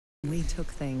We took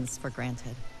things for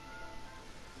granted.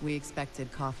 We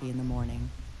expected coffee in the morning.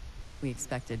 We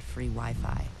expected free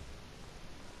Wi-Fi.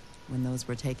 When those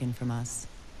were taken from us,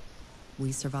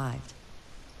 we survived.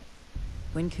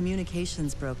 When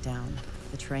communications broke down,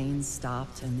 the trains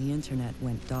stopped and the internet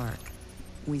went dark,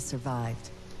 we survived.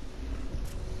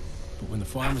 But when the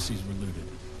pharmacies were looted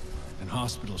and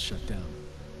hospitals shut down,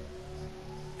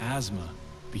 asthma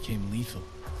became lethal.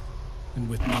 And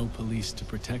with no police to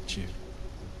protect you,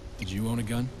 did you own a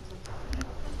gun?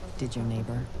 Did your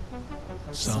neighbor?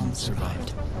 Some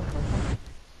survived.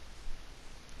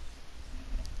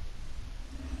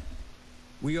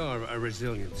 We are a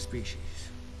resilient species.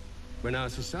 When our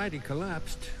society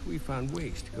collapsed, we found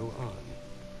ways to go on.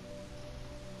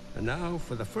 And now,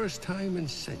 for the first time in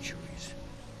centuries,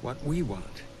 what we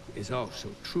want is also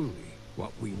truly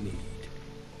what we need.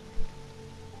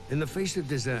 In the face of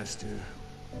disaster,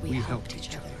 we helped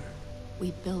each other.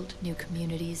 We built new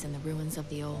communities in the ruins of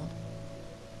the old.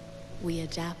 We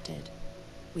adapted.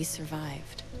 We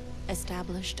survived.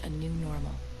 Established a new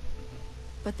normal.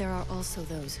 But there are also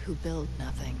those who build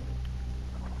nothing.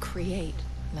 Create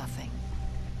nothing.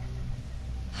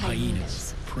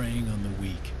 Hyenas preying on the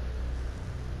weak.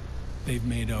 They've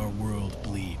made our world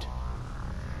bleed.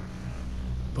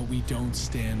 But we don't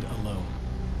stand alone.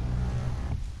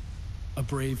 A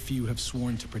brave few have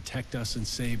sworn to protect us and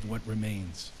save what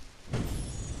remains.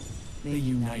 They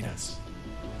unite us.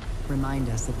 Remind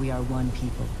us that we are one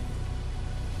people.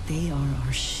 They are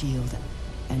our shield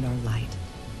and our light.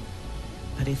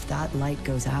 But if that light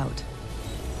goes out,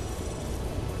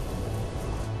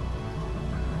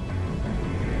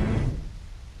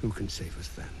 who can save us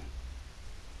then?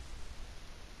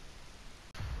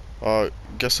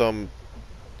 Guess I'm...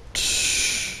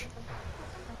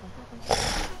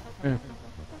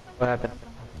 What happened?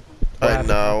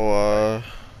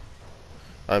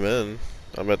 I'm in.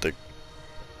 I'm at the...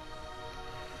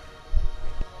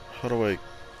 How do I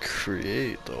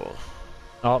create, though?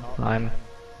 Oh, I'm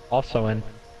also in.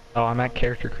 Oh, I'm at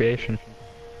character creation.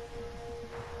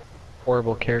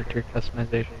 Horrible character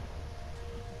customization.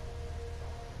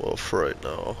 Well, for right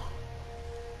now.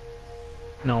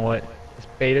 You know what? This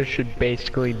beta should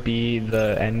basically be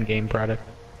the end game product.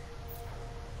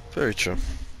 Very true.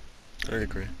 I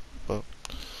agree. But...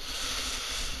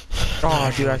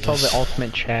 Oh, dude, I saw the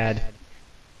ultimate Chad.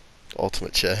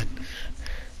 Ultimate Chad.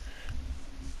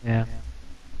 Yeah.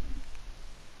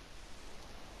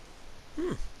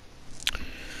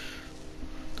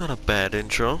 Not a bad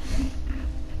intro.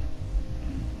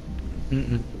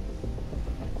 Mm-mm.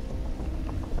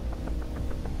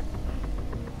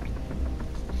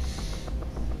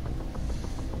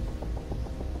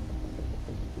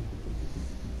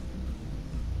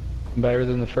 Better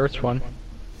than the first one.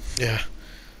 Yeah.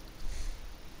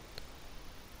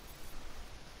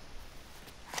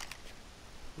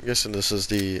 I'm guessing this is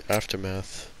the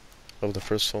aftermath of the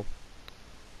first one.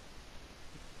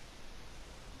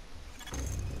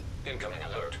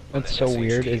 What's so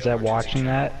weird is that watching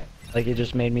that, like, it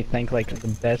just made me think, like, the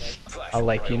best,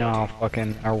 like, you know how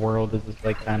fucking our world is just,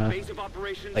 like, kind of,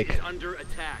 like,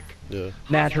 Yeah.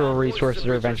 natural resources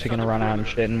are eventually gonna run out and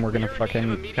shit, and we're gonna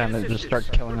fucking kind of just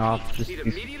start killing off just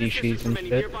these species and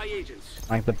shit.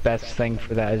 Like, the best thing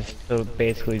for that is to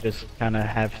basically just kind of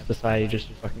have society just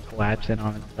fucking collapse in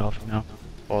on itself, you know?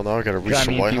 Oh, now I gotta reach I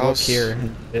the mean, White if you look House. here,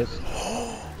 it's,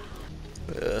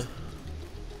 Yeah.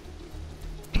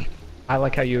 I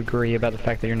like how you agree about the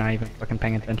fact that you're not even fucking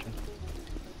paying attention.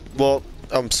 Well,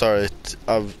 I'm sorry.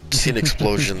 I've seen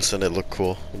explosions and it looked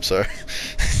cool. I'm sorry.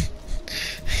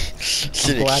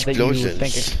 I'm glad that you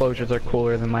think explosions are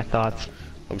cooler than my thoughts.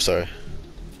 I'm sorry.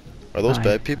 Are those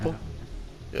bad people?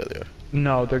 Yeah, they are.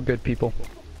 No, they're good people.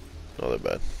 No, they're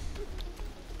bad.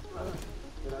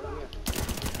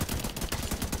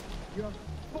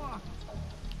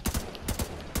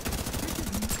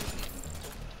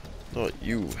 No,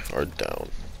 you are down.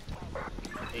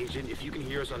 Agent, if you can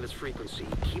hear us on this frequency,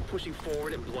 keep pushing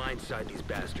forward and blindside these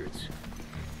bastards.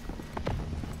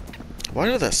 Why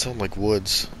did that sound like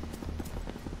woods?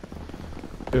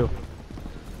 Ew.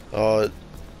 I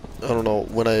don't know.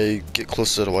 When I get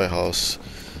close to the White House,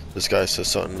 this guy says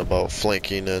something about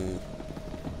flanking and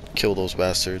kill those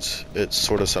bastards. It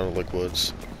sort of sounded like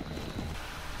woods.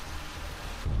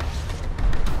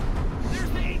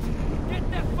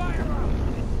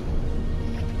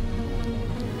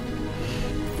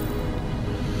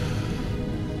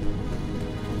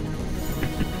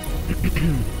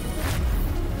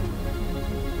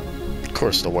 Of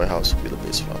course, the White House will be the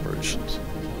base of operations.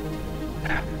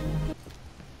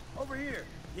 Over here,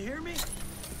 you hear me?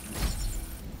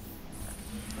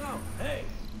 Oh, hey.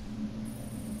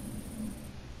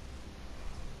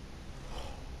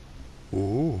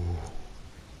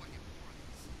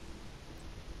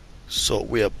 So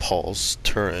we have pulse,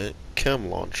 turret, chem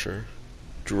launcher,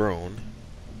 drone,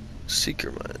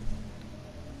 seeker mine.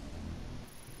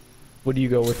 What do you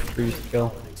go with for your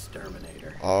skill?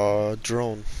 Exterminator.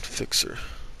 Drone fixer.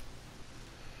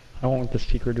 I went with the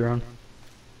seeker drone.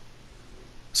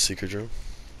 Seeker drone?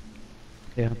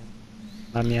 Yeah.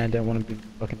 I mean, I didn't want to be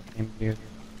fucking same with you.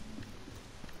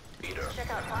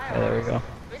 Yeah, there we go.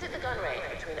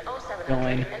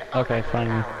 Going. Okay,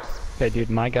 fine. Okay,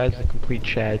 dude, my guy's a complete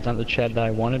Chad. It's not the Chad that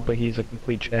I wanted, but he's a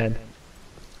complete Chad.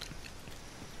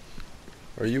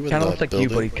 Are you in Kinda that looks like building?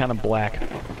 you, but he's kinda black.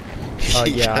 He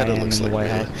Yeah, I kinda am in looks the like White me.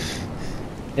 House.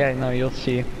 Yeah, no, you'll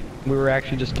see. We were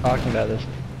actually just talking about this.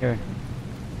 Here.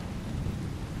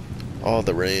 Oh,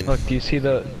 the rain. Look, do you see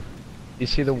the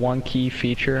one key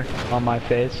feature on my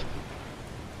face?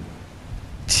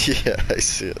 Yeah, I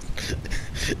see it.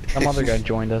 Some other guy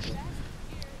joined us.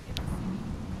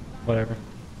 Whatever.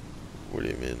 What do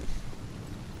you mean?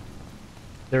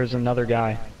 There's another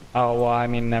guy. Oh, well, I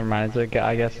mean, never mind. It's a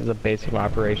guy, I guess it's a base of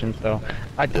operations, so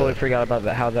I totally forgot about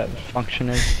how that function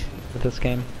is with this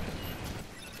game.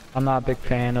 I'm not a big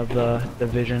fan of the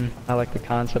Division. I like the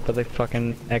concept, but they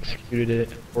fucking executed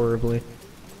it horribly.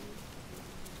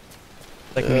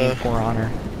 It's like me in For Honor.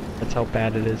 That's how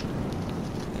bad it is.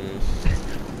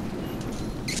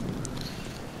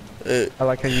 I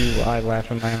like how I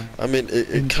laugh at my own. I mean,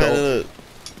 it kind of...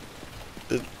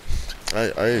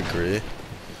 I agree.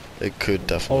 It could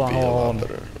definitely be a lot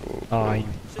better. Oh, I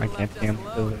can't see him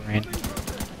because of the rain.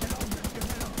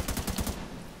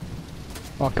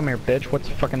 Oh, come here, bitch. What's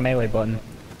the fucking melee button?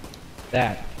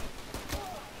 That.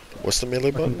 What's the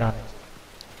melee Fucking button? die.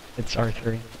 It's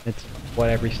R3. It's what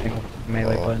every single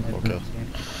melee button is in okay. this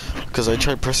game. Because I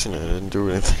tried pressing it, it didn't do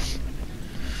anything.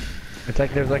 It's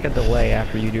like there's like a delay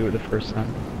after you do it the first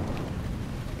time.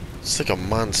 It's like a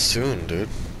monsoon, dude.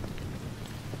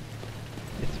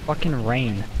 It's fucking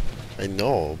rain. I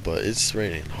know, but it's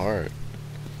raining hard.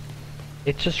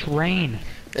 It's just rain.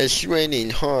 It's raining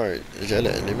hard. Is that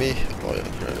an enemy? Oh yeah,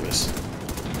 they're enemies.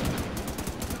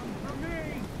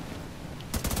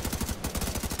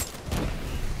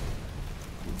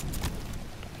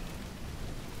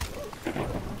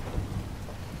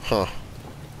 Huh.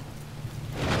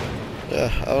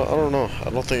 Yeah, I don't know. I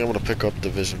don't think I'm gonna pick up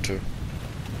Division 2,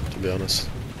 to be honest.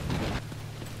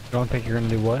 You don't think you're gonna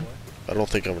do what? I don't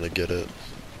think I'm gonna get it.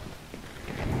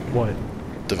 What?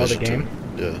 Division the game?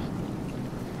 2. Yeah.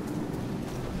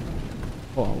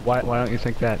 Well, why don't you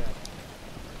think that?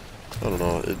 I don't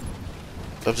know.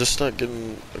 I'm just not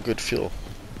getting a good feel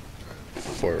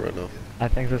for it right now. I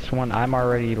think this one, I'm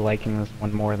already liking this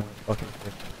one more than the fucking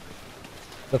first.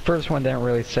 The first one didn't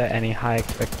really set any high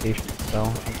expectations, so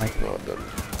I'm like, No, it doesn't.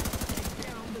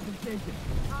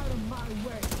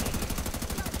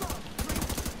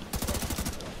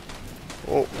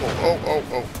 Oh.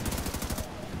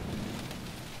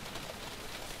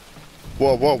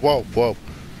 Whoa.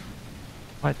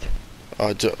 what?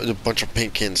 A bunch of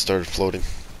paint cans started floating.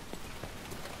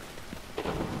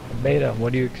 Beta,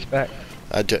 what do you expect?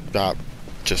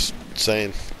 Just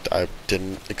saying, I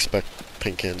didn't expect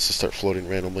paint cans to start floating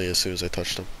randomly as soon as I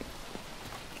touched them.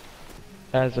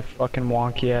 That is a fucking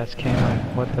wonky ass camera.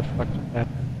 What the fuck is that?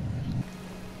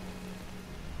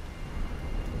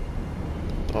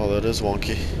 Oh, that is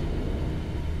wonky.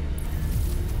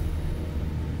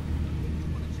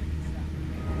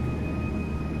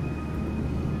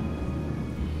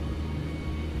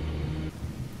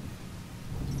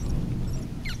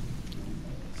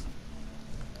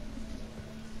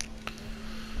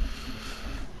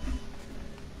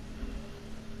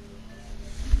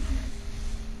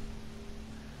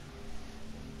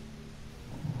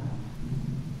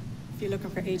 If you're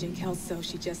looking for Agent Kelso,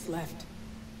 she just left.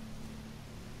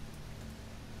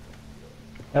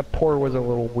 That pour was a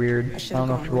little weird. I should've don't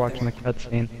know if gone you're with watching the her.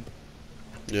 cutscene.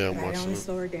 Yeah, I'm But I watching only it.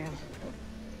 slow her down.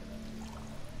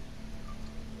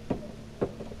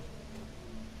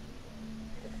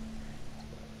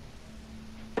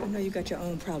 I know you got your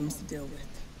own problems to deal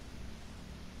with.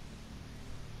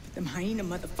 But them hyena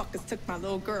motherfuckers took my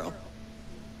little girl.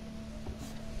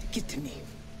 To get to me.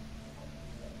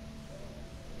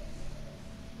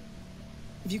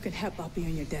 If you can help, I'll be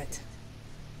on your debt.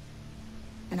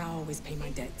 And I always pay my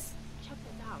debts. Check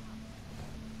this out.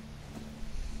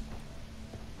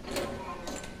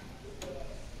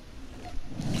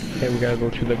 Okay, we gotta go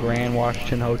to the Grand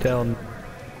Washington Hotel.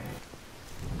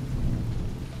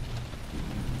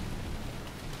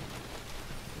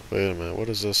 Wait a minute, what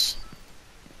is this?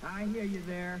 I hear you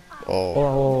there. Oh,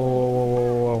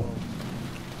 Whoa.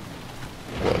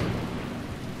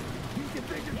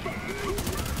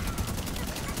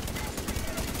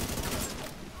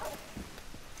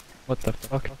 what? What the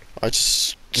fuck? I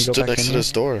just You go stood back next in to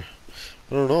this door.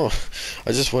 I don't know.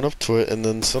 I just went up to it and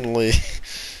then suddenly...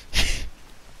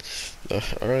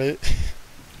 alright.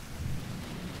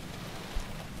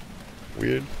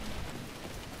 Weird.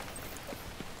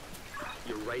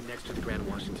 You're right next to the Grand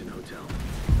Washington Hotel.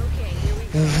 Okay, here we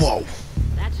go. Whoa!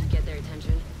 That should get their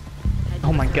attention. Head to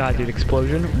Oh my the god, dude,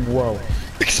 explosion? Whoa.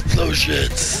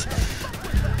 Explosions!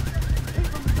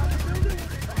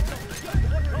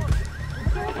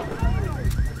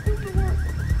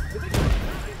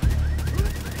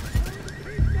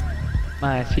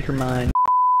 My secret mind.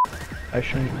 I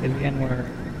shouldn't say the N-word.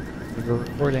 We're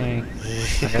recording.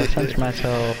 I gotta censor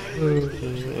myself.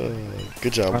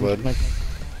 Good job, bud.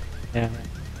 Yeah.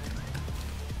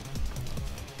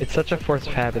 It's such a force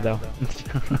of habit, though.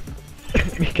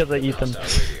 Because I eat them.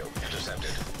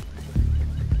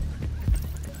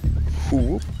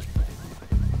 Ooh.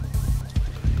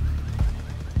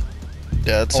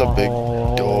 Yeah, it's a big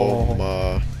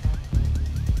dome.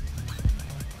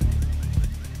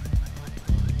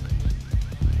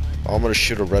 I'm gonna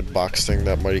shoot a red box thing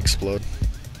that might explode.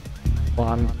 Well,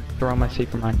 I'm throwing my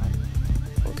secret mine.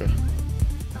 Okay.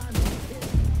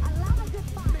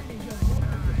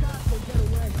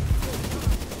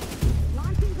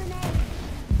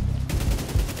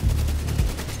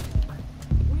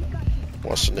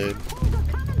 Watch the nade.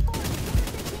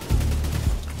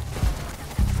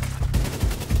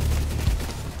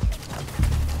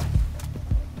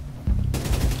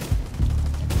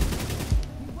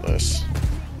 Nice.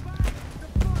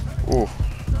 Ooh.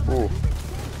 Ooh.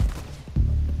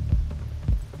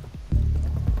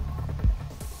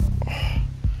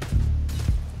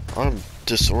 I'm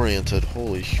disoriented.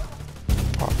 Holy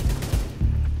pop.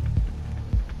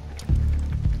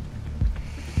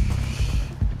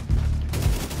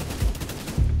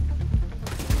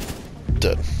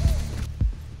 Dead.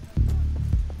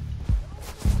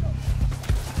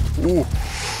 Ooh.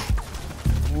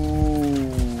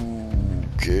 Ooh.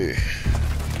 Okay.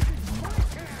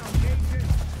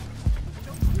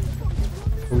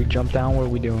 We jump down, what are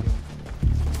we doing?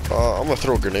 I'm gonna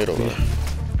throw a grenade over there.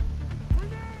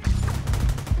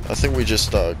 I think we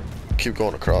just keep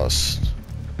going across.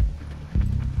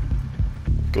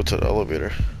 Go to the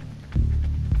elevator.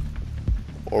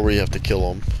 Or we have to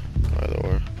kill them. Either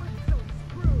or.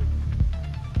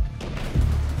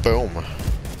 Boom.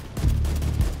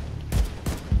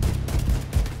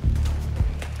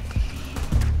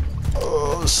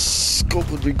 Oh,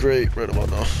 scope would be great right about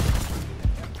now.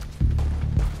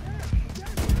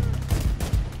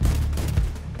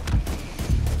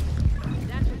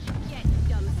 That's what you get, you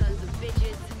dumb sons of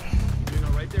bitches. Doing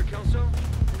all right there, Kelso?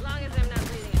 As long as I'm not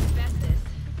breathing asbestos.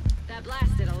 That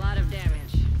blast did a lot of damage.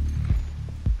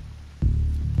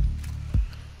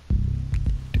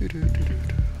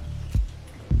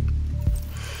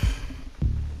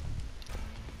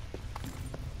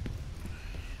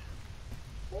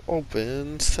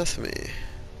 Open sesame.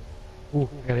 Ooh,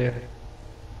 I got it.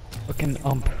 Fucking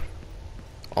Ump.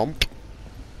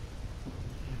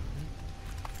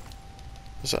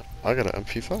 What's that? I got an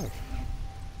MP5.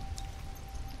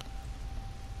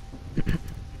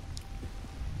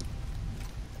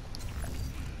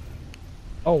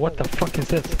 Oh, what the fuck is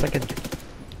this? It's like a...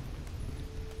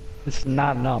 This is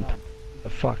not an ump. The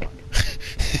fuck?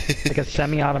 Like a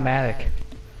semi-automatic.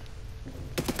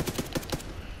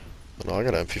 No, I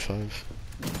got an MP5.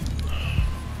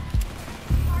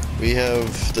 We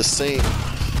have the same.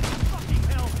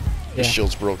 Yeah. The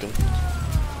shield's broken.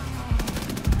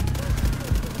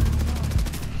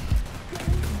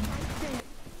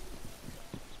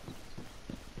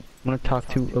 I'm gonna talk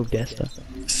to Odessa.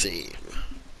 Same.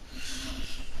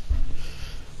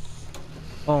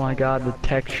 Oh my god, the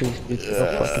textures, dude, so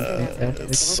fucking fantastic.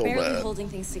 It's so We're barely bad. holding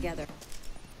things together.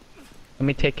 Let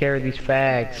me take care of these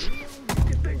fags.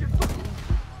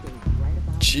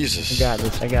 Jesus. I got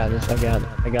this, I got this, I got it,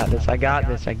 I got this, I got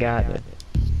this, I got it.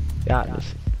 Got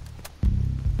this.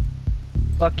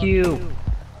 Fuck you!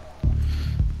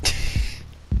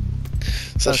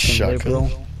 Is that a Fucking shotgun?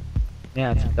 liberal.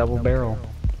 Yeah, it's a double barrel.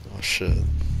 Oh shit.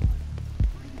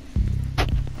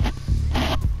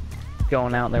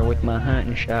 Going out there with my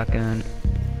hunting shotgun.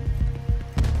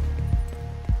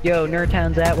 Yo,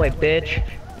 Nerdtown's that way, bitch.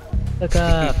 Look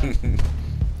up.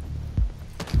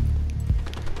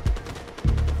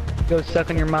 Go suck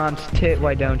on your mom's tit,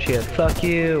 why don't you? Fuck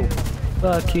you.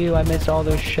 Fuck you, I missed all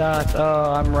those shots.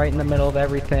 Oh, I'm right in the middle of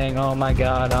everything. Oh my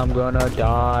god, I'm gonna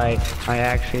die. I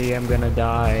actually am gonna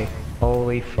die.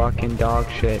 Holy fucking dog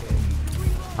shit.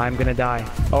 I'm gonna die.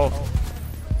 Oh.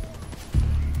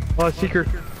 Oh, seeker.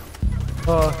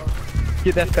 Oh.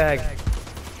 Get that bag.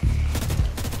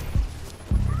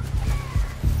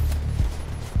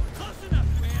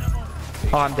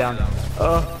 Oh, I'm down.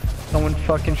 Someone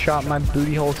fucking shot my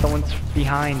booty hole. Someone's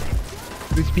behind.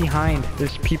 Who's behind?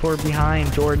 There's people are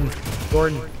behind. Jordan.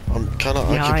 I'm kind of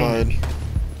occupied.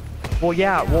 Well,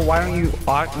 yeah. Well, why don't you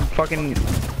fucking?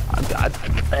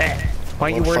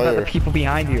 Why are you worried about the people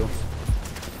behind you?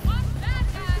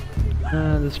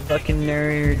 This fucking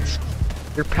nerds.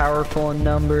 You're powerful in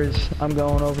numbers. I'm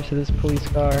going over to this police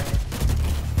car.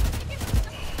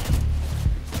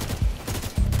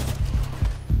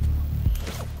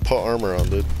 Put armor on,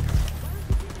 dude.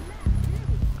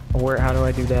 Where? How do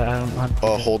I do that? I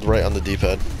don't. Hold right on the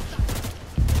D-pad.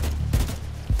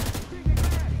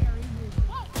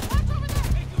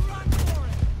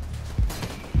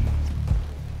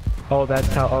 Oh, that's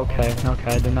how. Okay,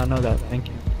 I did not know that. Thank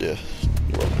you. Yeah,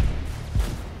 you're welcome.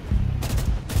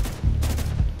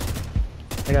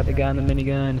 I got the guy in the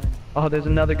minigun. Oh, there's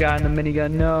another guy in the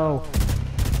minigun. No.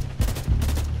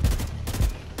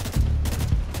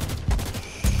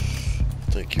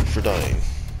 Thank you for dying.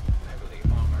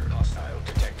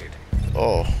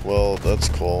 Oh, well, that's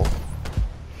cool.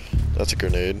 That's a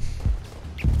grenade.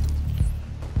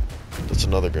 That's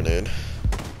another grenade.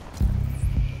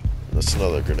 That's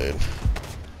another grenade.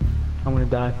 I'm gonna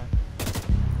die.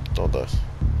 Don't die.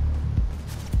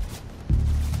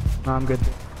 No, I'm good.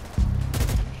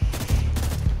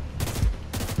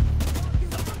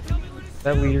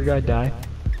 That leader guy die?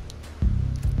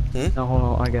 Hmm? No, hold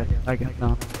on. I guess,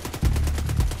 no.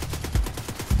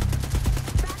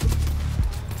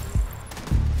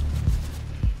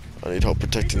 I need help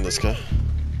protecting this guy.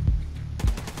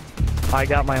 I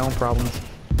got my own problems.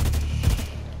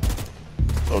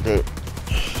 Okay.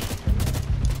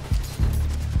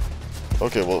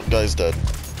 Okay, well, guy's dead.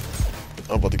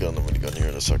 I'm about to get on the minigun here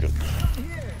in a second.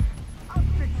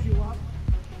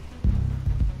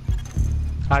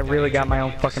 I really got my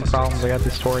own fucking problems. I got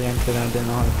disoriented and I didn't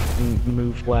know how to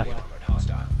move left.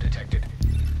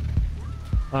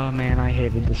 Oh man, I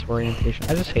hated disorientation.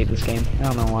 I just hate this game. I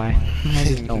don't know why. I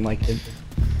just don't like it.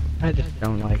 I just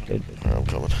don't like it. Alright, I'm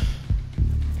coming.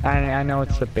 I know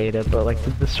it's a beta, but like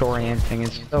the disorienting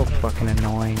is so fucking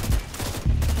annoying.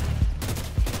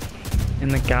 And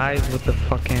the guys with the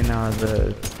fucking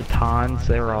the batons,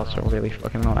 they were also really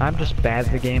fucking annoying. I'm just bad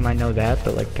at the game, I know that,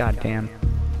 but like goddamn.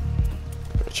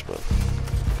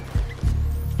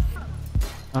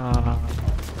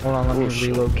 Hold on, let me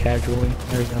reload casually.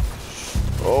 There we go.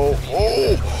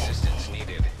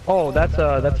 Oh, that's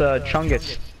a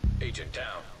Chungus. Agent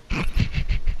down.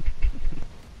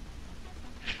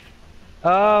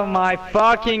 Oh my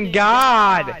fucking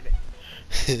god!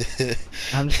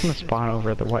 I'm just gonna spawn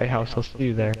over at the White House. I'll see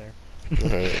you there.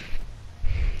 Alright.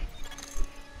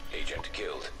 Agent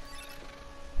killed.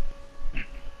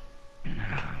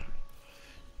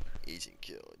 Agent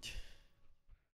killed.